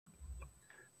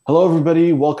Hello,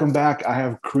 everybody. Welcome back. I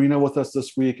have Karina with us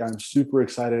this week. I'm super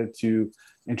excited to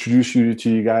introduce you to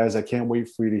you guys. I can't wait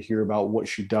for you to hear about what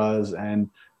she does, and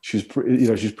she's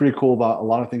pretty cool about a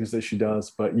lot of things that she does.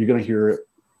 But you're gonna hear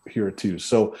it too.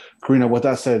 So, Karina, with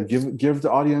that said, give the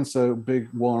audience a big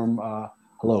warm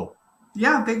hello.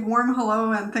 Yeah, big warm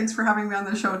hello, and thanks for having me on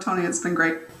the show, Tony. It's been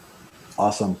great.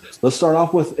 Awesome. Let's start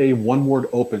off with a one word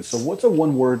open. So, what's a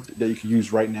one word that you could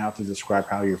use right now to describe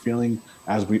how you're feeling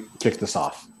as we kick this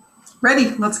off?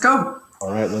 Ready? Let's go.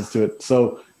 All right, let's do it.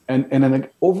 So, and in an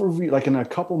overview, like in a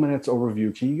couple minutes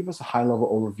overview, can you give us a high level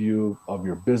overview of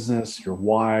your business, your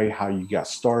why, how you got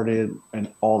started,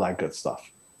 and all that good stuff?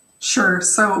 Sure.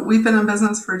 So we've been in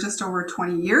business for just over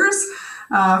 20 years.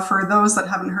 For those that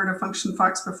haven't heard of Function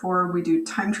Fox before, we do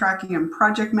time tracking and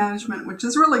project management, which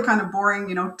is really kind of boring,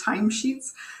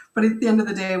 timesheets. But at the end of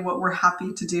the day, what we're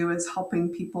happy to do is helping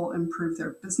people improve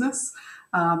their business,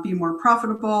 be more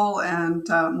profitable, and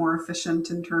more efficient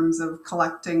in terms of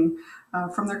collecting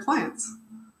from their clients.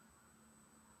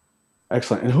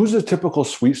 Excellent. And who's the typical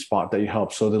sweet spot that you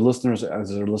help? So the listeners,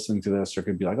 as they're listening to this, are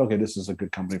going to be like, okay, this is a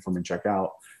good company for me to check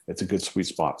out. It's a good sweet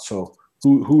spot. So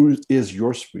who is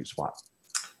your sweet spot?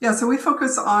 Yeah, so we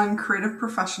focus on creative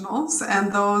professionals,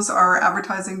 and those are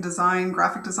advertising, design,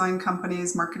 graphic design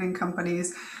companies, marketing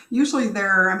companies. Usually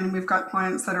we've got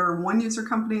clients that are one user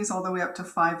companies all the way up to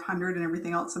 500 and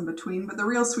everything else in between. But the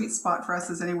real sweet spot for us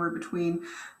is anywhere between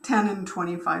 10 and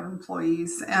 25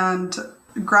 employees. And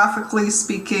graphically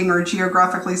speaking or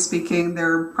geographically speaking,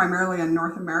 they're primarily in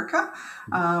North America,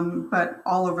 but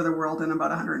all over the world in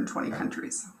about 120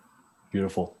 countries.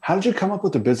 Beautiful. How did you come up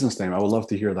with the business name? I would love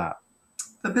to hear that.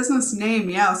 The business name,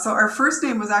 yeah. So our first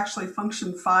name was actually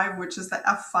Function 5, which is the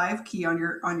F5 key on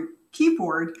your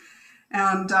keyboard.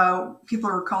 And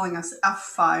people were calling us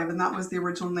F5, and that was the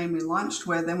original name we launched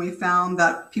with. And we found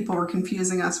that people were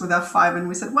confusing us with F5, and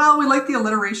we said, well, we like the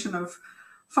alliteration of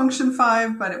Function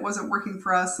 5, but it wasn't working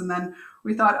for us. And then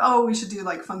we thought, oh, we should do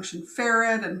like Function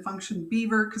Ferret and Function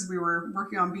Beaver because we were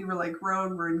working on Beaver Lake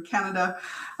Road. We're in Canada.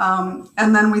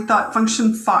 And then we thought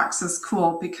Function Fox is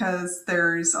cool because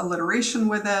there's alliteration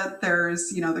with it. There's,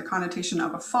 the connotation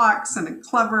of a fox, and it's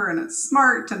clever and it's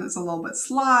smart and it's a little bit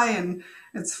sly and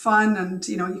it's fun, and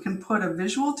you can put a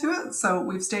visual to it. So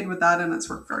we've stayed with that, and it's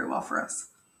worked very well for us.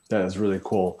 That is really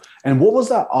cool. And what was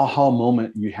that aha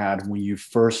moment you had when you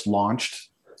first launched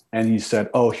and you said,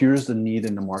 oh, here's the need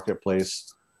in the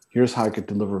marketplace. Here's how I could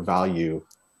deliver value.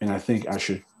 And I think I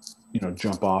should,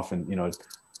 jump off and,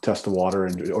 test the water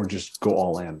and or just go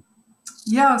all in.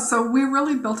 Yeah, so we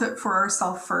really built it for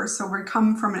ourselves first. So we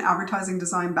come from an advertising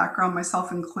design background,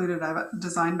 myself included. I have a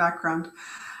design background.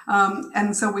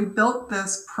 And so we built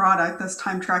this product, this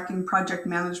time tracking project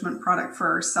management product for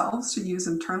ourselves to use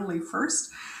internally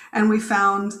first. And we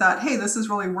found that, hey, this is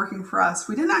really working for us.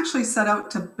 We didn't actually set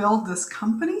out to build this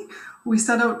company. We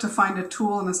set out to find a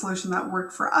tool and a solution that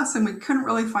worked for us, and we couldn't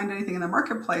really find anything in the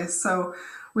marketplace. So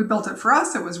we built it for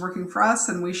us. It was working for us,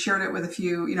 and we shared it with a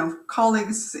few,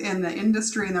 colleagues in the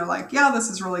industry, and they're like, "Yeah, this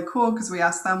is really cool." Because we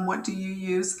asked them, "What do you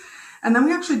use?" And then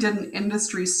we actually did an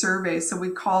industry survey. So we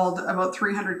called about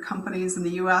 300 companies in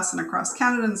the US and across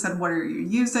Canada and said, what are you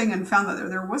using? And found that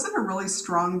there wasn't a really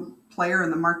strong player in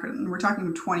the market. And we're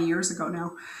talking 20 years ago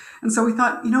now. And so we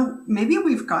thought, maybe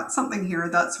we've got something here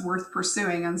that's worth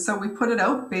pursuing. And so we put it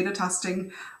out, beta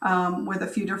testing with a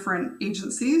few different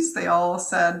agencies. They all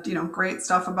said, great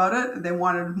stuff about it. They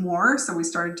wanted more. So we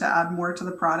started to add more to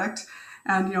the product.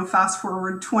 And fast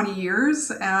forward 20 years,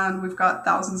 and we've got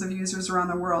thousands of users around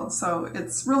the world. So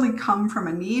it's really come from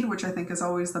a need, which I think is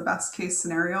always the best case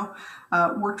scenario.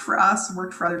 Worked for us,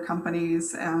 worked for other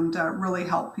companies, and really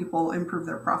helped people improve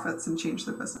their profits and change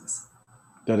their business.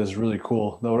 That is really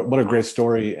cool. What a great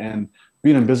story. And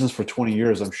being in business for 20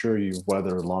 years, I'm sure you've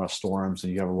weathered a lot of storms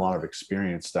and you have a lot of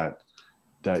experience that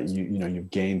you've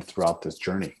gained throughout this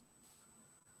journey.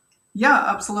 Yeah,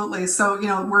 absolutely. So,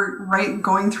 we're right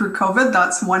going through COVID.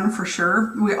 That's one for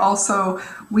sure.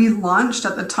 We launched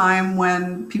at the time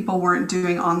when people weren't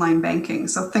doing online banking.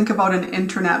 So think about an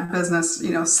internet business.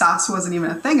 SaaS wasn't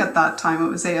even a thing at that time. It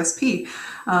was ASP.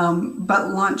 But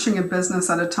launching a business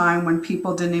at a time when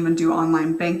people didn't even do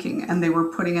online banking and they were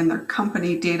putting in their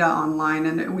company data online.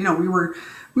 And,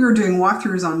 we were doing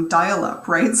walkthroughs on dial-up,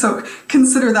 right? So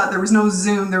consider that there was no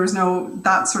Zoom, there was no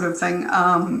that sort of thing.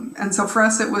 And so for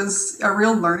us, it was a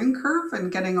real learning curve,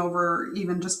 and getting over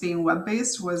even just being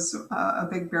web-based was a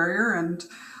big barrier. And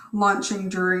launching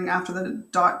after the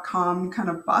dot-com kind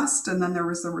of bust, and then there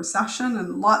was the recession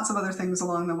and lots of other things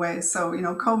along the way. So,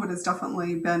 COVID has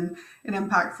definitely been an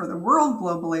impact for the world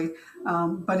globally.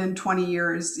 But in 20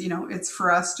 years, it's for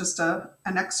us just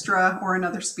an extra or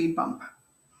another speed bump.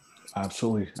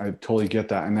 Absolutely. I totally get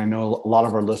that. And I know a lot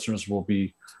of our listeners will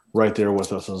be right there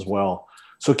with us as well.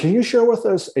 So, can you share with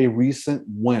us a recent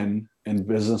win in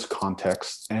business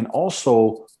context and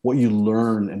also what you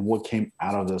learned and what came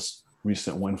out of this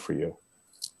recent win for you?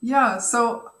 Yeah,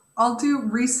 so I'll do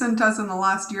recent as in the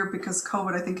last year because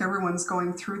COVID, I think everyone's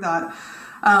going through that.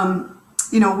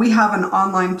 We have an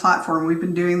online platform. We've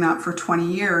been doing that for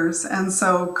 20 years. And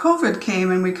so COVID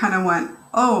came and we kind of went,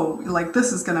 oh, like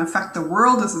this is going to affect the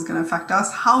world. This is going to affect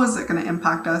us. How is it going to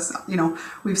impact us?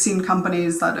 We've seen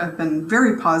companies that have been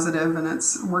very positive and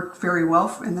it's worked very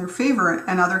well in their favor,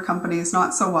 and other companies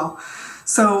not so well.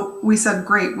 So we said,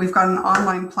 great, we've got an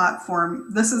online platform.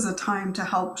 This is a time to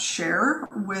help share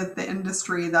with the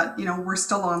industry that, we're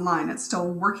still online. It's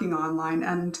still working online.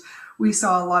 And we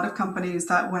saw a lot of companies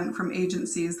that went from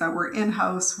agencies that were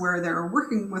in-house where they were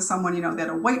working with someone, they had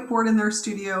a whiteboard in their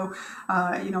studio,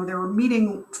 they were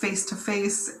meeting face to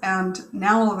face, and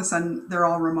now all of a sudden they're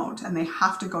all remote and they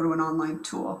have to go to an online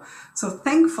tool. So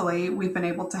thankfully, we've been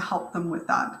able to help them with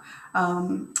that.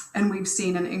 And we've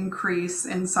seen an increase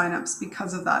in signups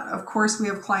because of that. Of course, we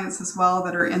have clients as well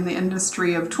that are in the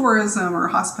industry of tourism or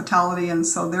hospitality, and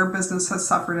so their business has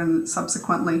suffered, and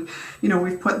subsequently,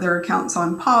 we've put their accounts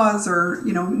on pause or,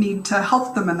 need to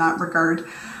help them in that regard.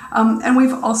 And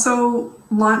we've also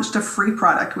launched a free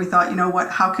product. We thought,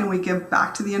 how can we give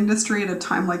back to the industry at a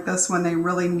time like this when they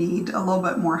really need a little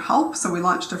bit more help? So we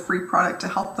launched a free product to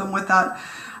help them with that.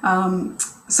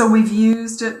 So we've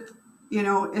used it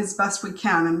as best we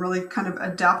can, and really kind of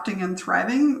adapting and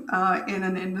thriving in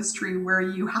an industry where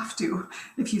you have to,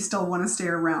 if you still want to stay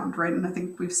around, right? And I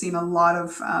think we've seen a lot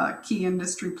of key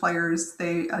industry players,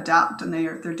 they adapt and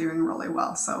they're doing really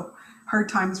well. So hard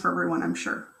times for everyone, I'm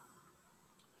sure.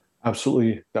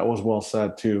 Absolutely. That was well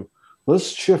said, too. Let's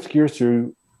shift gears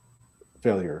to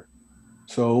failure.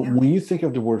 So, Yeah. when you think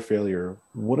of the word failure,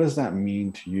 what does that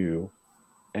mean to you?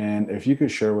 And if you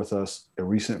could share with us a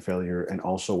recent failure and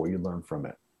also what you learned from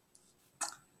it.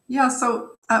 Yeah,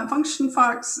 so at Function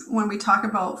Fox, when we talk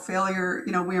about failure,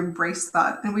 we embrace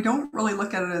that, and we don't really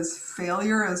look at it as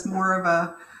failure, as more of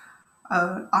a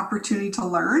opportunity to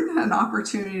learn, an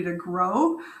opportunity to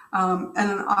grow, and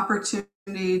an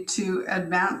opportunity to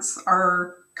advance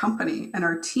our company and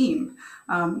our team,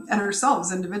 and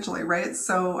ourselves individually, right?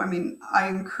 So, I mean, I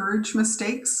encourage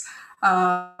mistakes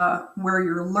where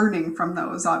you're learning from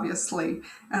those, obviously.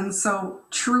 And so,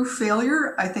 true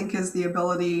failure, I think, is the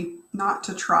ability not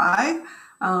to try.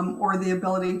 Or the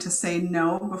ability to say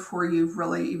no before you've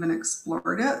really even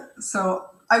explored it. So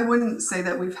I wouldn't say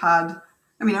that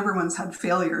everyone's had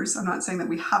failures. I'm not saying that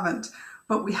we haven't,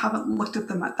 but we haven't looked at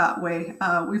them at that way.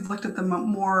 We've looked at them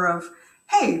more of,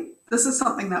 hey, this is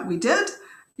something that we did.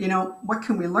 What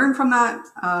can we learn from that?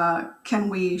 Can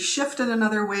we shift it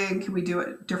another way, and can we do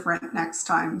it different next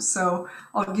time? So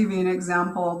I'll give you an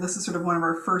example. This is sort of one of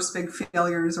our first big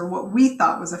failures, or what we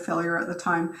thought was a failure at the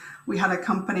time. We had a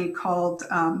company called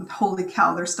Holy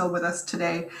Cow. They're still with us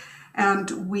today.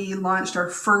 And we launched our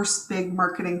first big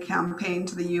marketing campaign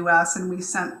to the US, and we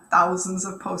sent thousands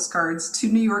of postcards to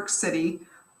New York City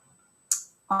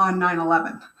on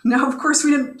 9/11. Now, of course,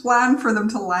 we didn't plan for them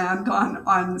to land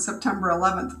on September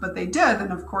 11th, but they did.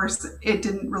 And of course, it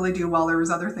didn't really do well. There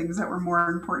was other things that were more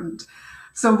important.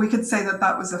 So we could say that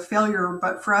that was a failure,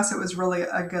 but for us, it was really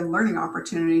a good learning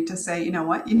opportunity to say, you know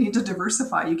what, you need to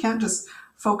diversify. You can't just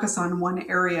focus on one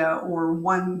area or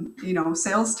one,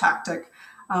 sales tactic.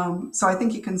 So I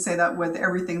think you can say that with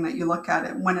everything that you look at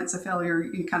it. When it's a failure,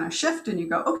 you kind of shift and you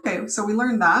go, okay, so we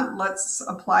learned that. Let's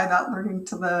apply that learning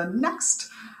to the next,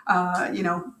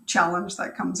 challenge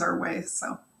that comes our way.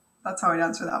 So that's how I'd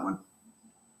answer that one.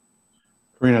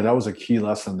 Karina, that was a key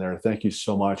lesson there. Thank you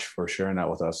so much for sharing that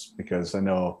with us, because I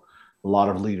know a lot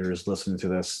of leaders listening to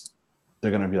this,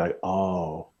 they're going to be like,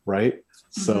 oh, right.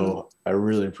 Mm-hmm. So I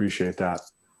really appreciate that.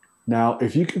 Now,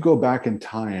 if you could go back in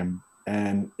time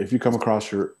and if you come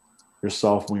across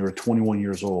yourself when you were 21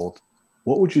 years old,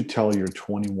 what would you tell your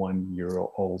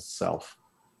 21-year-old self?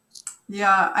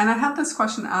 Yeah, and I had this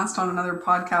question asked on another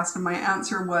podcast, and my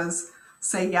answer was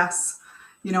say yes.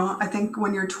 I think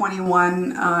when you're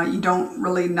 21, you don't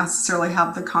really necessarily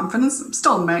have the confidence.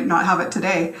 Still might not have it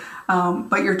today,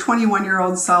 but your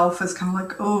 21-year-old self is kind of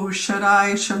like, oh, should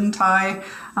I? Shouldn't I?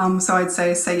 So I'd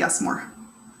say yes more.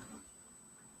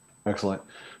 Excellent.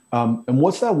 And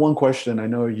what's that one question? I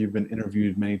know you've been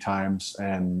interviewed many times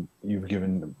and you've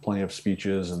given plenty of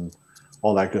speeches and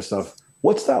all that good stuff.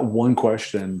 What's that one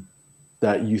question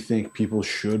that you think people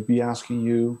should be asking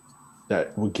you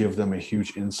that would give them a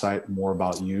huge insight more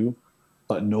about you,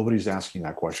 but nobody's asking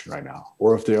that question right now?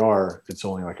 Or if they are, it's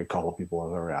only like a couple of people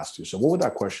have ever asked you. So what would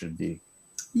that question be?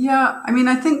 Yeah, I mean,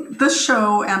 I think this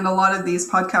show and a lot of these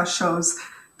podcast shows,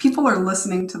 people are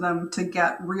listening to them to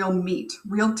get real meat,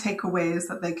 real takeaways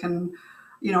that they can,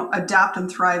 adapt and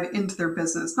thrive into their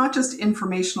business. Not just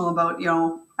informational about,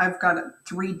 I've got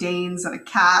three Danes and a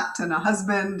cat and a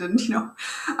husband, and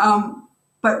um,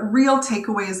 but real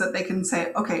takeaways that they can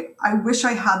say, okay, I wish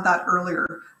I had that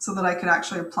earlier so that I could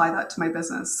actually apply that to my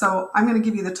business. So I'm going to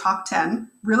give you the top 10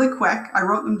 really quick. I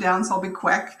wrote them down, so I'll be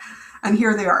quick. And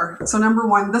here they are. So number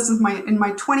one, this is in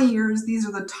my 20 years, these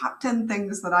are the top 10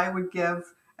 things that I would give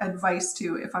advice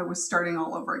to if I was starting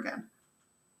all over again.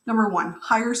 Number one,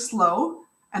 hire slow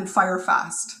and fire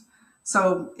fast.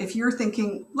 So if you're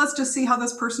thinking, let's just see how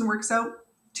this person works out,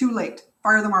 too late.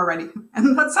 Fire them already.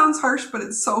 And that sounds harsh, but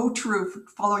it's so true.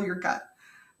 Follow your gut.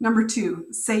 Number two,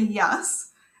 say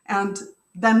yes and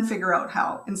then figure out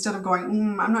how. Instead of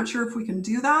going, I'm not sure if we can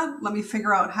do that. Let me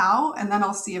figure out how, and then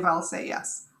I'll see if I'll say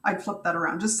yes. I'd flip that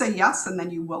around. Just say yes, and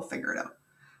then you will figure it out.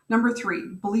 Number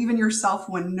three, believe in yourself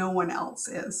when no one else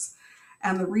is.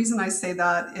 And the reason I say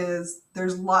that is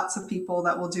there's lots of people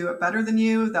that will do it better than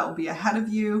you, that will be ahead of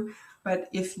you. But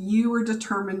if you are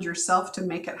determined yourself to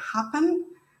make it happen,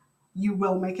 you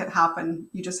will make it happen.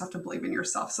 You just have to believe in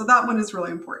yourself. So that one is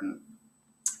really important.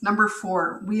 Number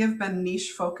four, we have been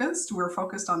niche focused. We're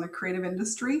focused on the creative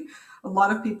industry. A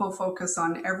lot of people focus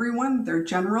on everyone, they're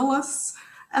generalists,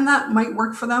 and that might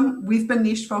work for them. We've been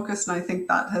niche focused, and I think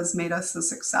that has made us a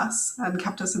success and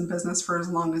kept us in business for as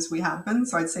long as we have been.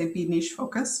 So I'd say be niche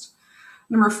focused.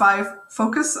 Number five,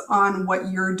 focus on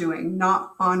what you're doing,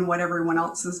 not on what everyone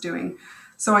else is doing.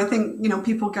 So I think,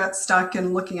 people get stuck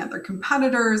in looking at their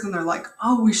competitors and they're like,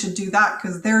 oh, we should do that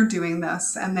because they're doing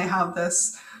this. And they have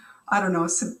this, I don't know,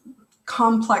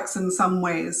 complex in some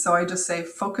ways. So I just say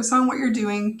focus on what you're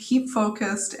doing, keep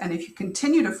focused, and if you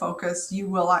continue to focus, you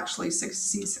will actually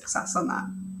see success on that.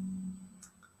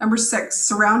 Number six,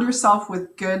 surround yourself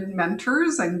with good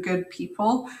mentors and good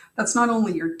people. That's not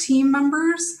only your team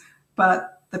members,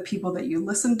 but the people that you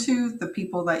listen to, the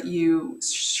people that you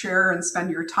share and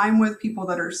spend your time with, people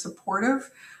that are supportive.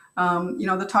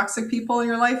 The toxic people in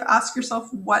your life, ask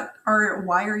yourself, why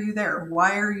are you there?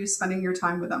 Why are you spending your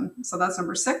time with them? So that's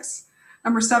number six.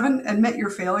 Number seven, admit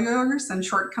your failures and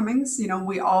shortcomings.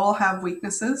 We all have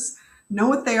weaknesses. Know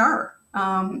what they are.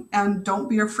 And don't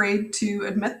be afraid to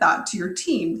admit that to your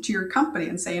team, to your company,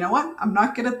 and say, you know what, I'm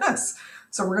not good at this.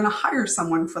 So we're going to hire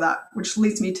someone for that, which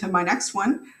leads me to my next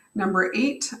one. Number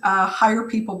eight, hire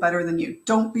people better than you.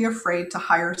 Don't be afraid to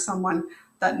hire someone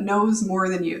that knows more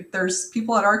than you. There's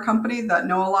people at our company that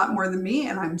know a lot more than me,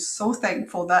 and I'm so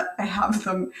thankful that I have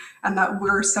them and that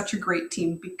we're such a great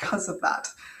team because of that.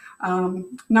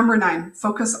 Number nine,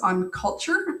 focus on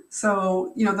culture.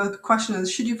 So, the question is,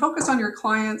 should you focus on your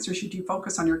clients or should you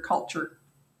focus on your culture?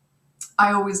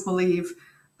 I always believe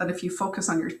that if you focus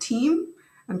on your team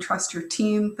and trust your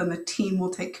team, then the team will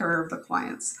take care of the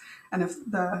clients. And if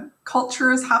the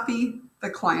culture is happy, the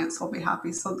clients will be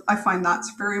happy. So I find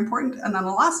that's very important. And then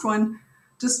the last one,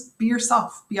 just be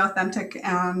yourself, be authentic,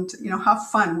 and have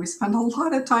fun. We spend a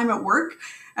lot of time at work,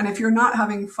 and if you're not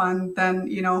having fun, then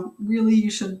really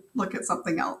you should look at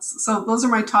something else. So those are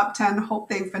my top 10. Hope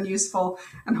they've been useful,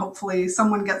 and hopefully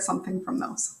someone gets something from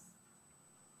those.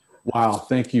 Wow,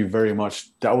 thank you very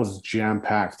much. That was jam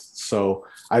packed. So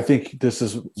I think this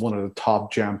is one of the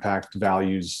top jam packed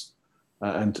values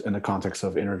and in the context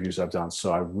of interviews I've done.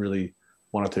 So I really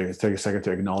want to take a second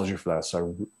to acknowledge you for that.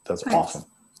 So that's Thanks. awesome.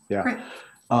 Yeah. Great.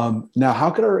 Now, how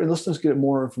could our listeners get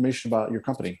more information about your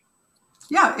company?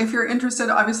 Yeah, if you're interested,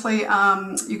 obviously,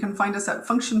 you can find us at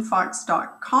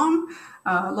functionfox.com,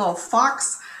 little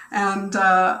fox. And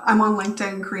I'm on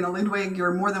LinkedIn, Karina Ludwig.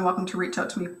 You're more than welcome to reach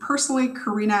out to me personally,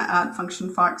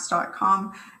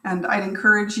 Karina@functionfox.com. And I'd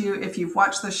encourage you, if you've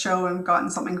watched the show and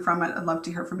gotten something from it, I'd love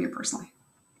to hear from you personally.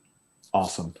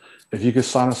 Awesome. If you could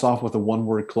sign us off with a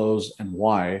one-word close and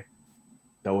why,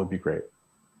 that would be great.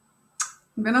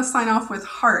 I'm going to sign off with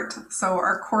heart. So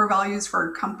our core values for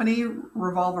our company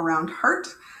revolve around heart,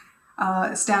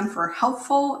 stand for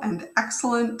helpful and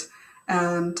excellent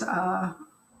and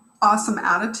awesome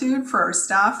attitude for our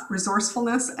staff,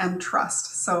 resourcefulness, and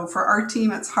trust. So for our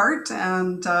team, it's heart,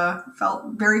 and felt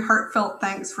very heartfelt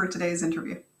thanks for today's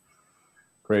interview.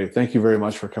 Great. Thank you very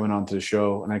much for coming on to the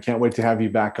show. And I can't wait to have you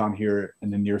back on here in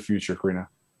the near future, Karina.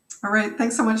 All right.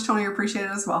 Thanks so much, Tony. I appreciate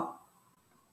it as well.